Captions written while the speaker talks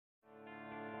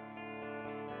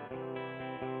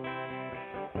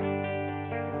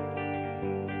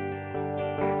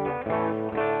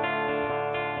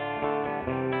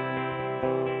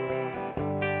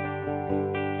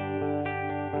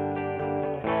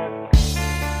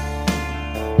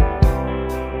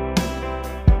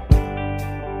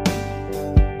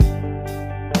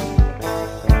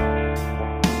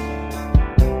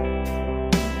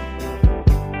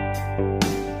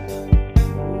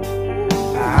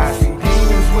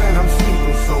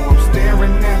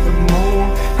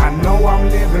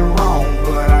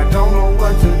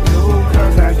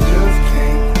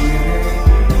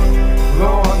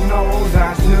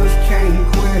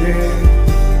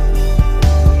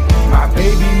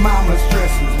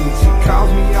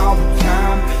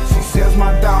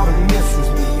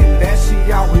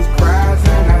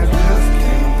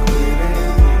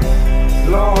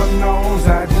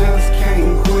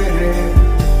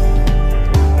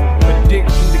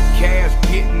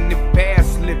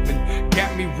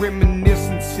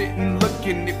Reminiscing, sitting,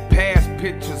 looking at past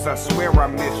pictures. I swear I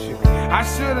miss you. I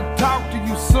should have talked to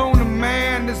you sooner,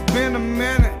 man. It's been a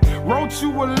minute. Wrote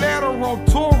you a letter on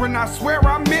tour and I swear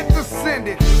I meant to send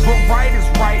it. But right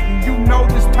is right, and you know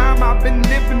this time I've been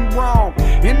living wrong.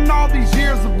 In all these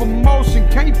years of emotion,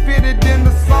 can't fit it in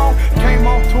the song. Came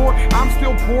off tour, I'm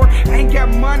still poor, ain't got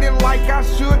money like I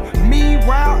should.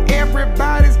 Meanwhile,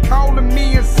 everybody's calling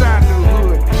me inside the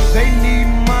hood. They need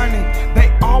money,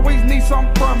 they always need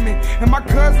something from me. And my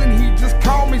cousin, he just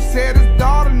called me, said his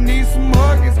daughter needs some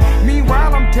huggies.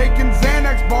 Meanwhile, I'm taking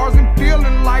Xanax bars and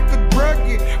feeling like a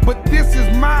druggie. But this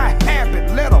is my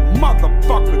habit, let a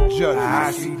motherfucker judge me.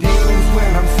 I see demons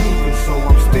when I'm sleeping, so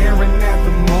I'm staring at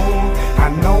the moon. I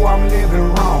know I'm living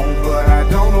wrong, but I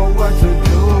don't know what to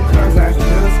do, cause I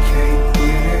just can't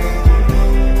quit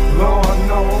it. Lord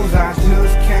knows I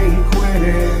just can't quit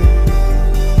it.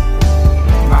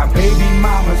 My baby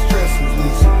mama stresses me,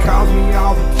 she calls me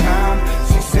all the time.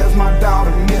 She says my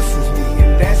daughter misses me,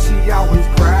 and that she always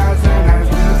cries, and I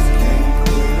just can't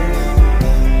quit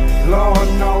it. Lord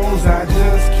knows I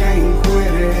just can't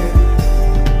quit it.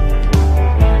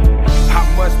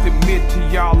 I must admit to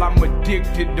y'all, I'm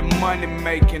addicted to money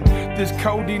making. This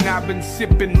codeine I've been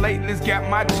sipping lately's got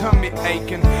my tummy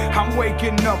aching. I'm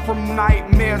waking up from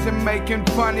nightmares and making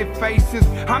funny faces.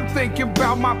 I'm thinking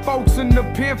about my folks in the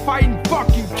pen fighting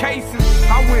fucking cases.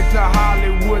 I went to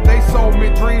Hollywood, they sold me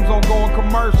dreams on going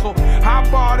commercial. I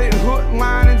bought it hook,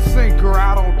 line, and sinker,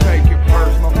 I don't take it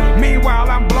personal. Meanwhile,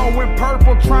 I'm blowing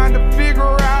purple, trying to figure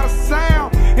out a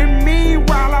sound. And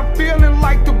meanwhile, I'm feeling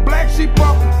like the black sheep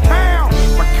of the town.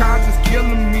 My conscience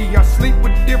killing me, I sleep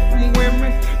with different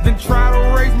women, then try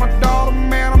to raise my daughter,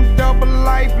 man, I'm double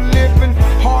life living.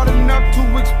 Hard enough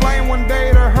to explain one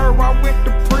day to her I went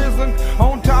to prison.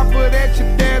 On top of that,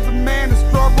 your dad's a man that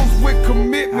struggles with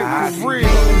commitment for real. I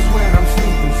see demons when I'm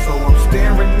sleeping, so I'm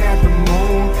staring at the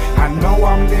moon. I know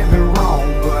I'm living wrong,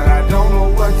 but I don't know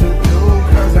what to do,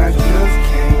 cause I just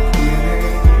can't quit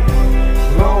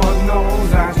it. Lord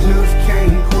knows I just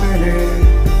can't quit it.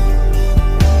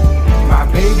 My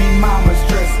baby mama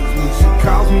stresses me, she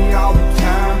calls me all the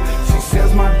time. She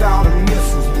says my daughter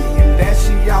misses me, and that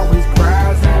she always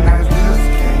cries, and I just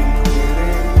can't quit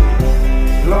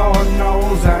it. Lord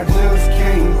knows I just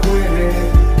can't quit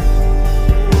it.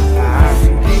 I see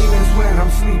demons when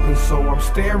I'm sleeping, so I'm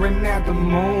staring at the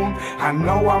moon. I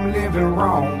know I'm living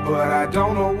wrong, but I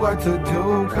don't know what to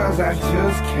do, cause I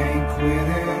just can't quit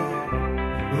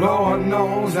it. Lord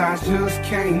knows I just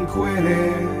can't quit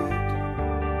it.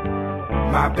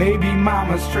 My baby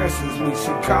mama stresses me,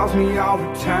 she calls me all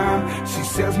the time. She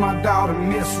says my daughter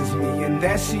misses me, and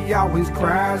that she always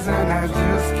cries, and I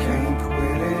just can't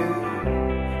quit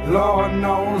it. Lord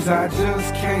knows I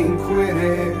just can't quit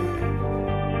it.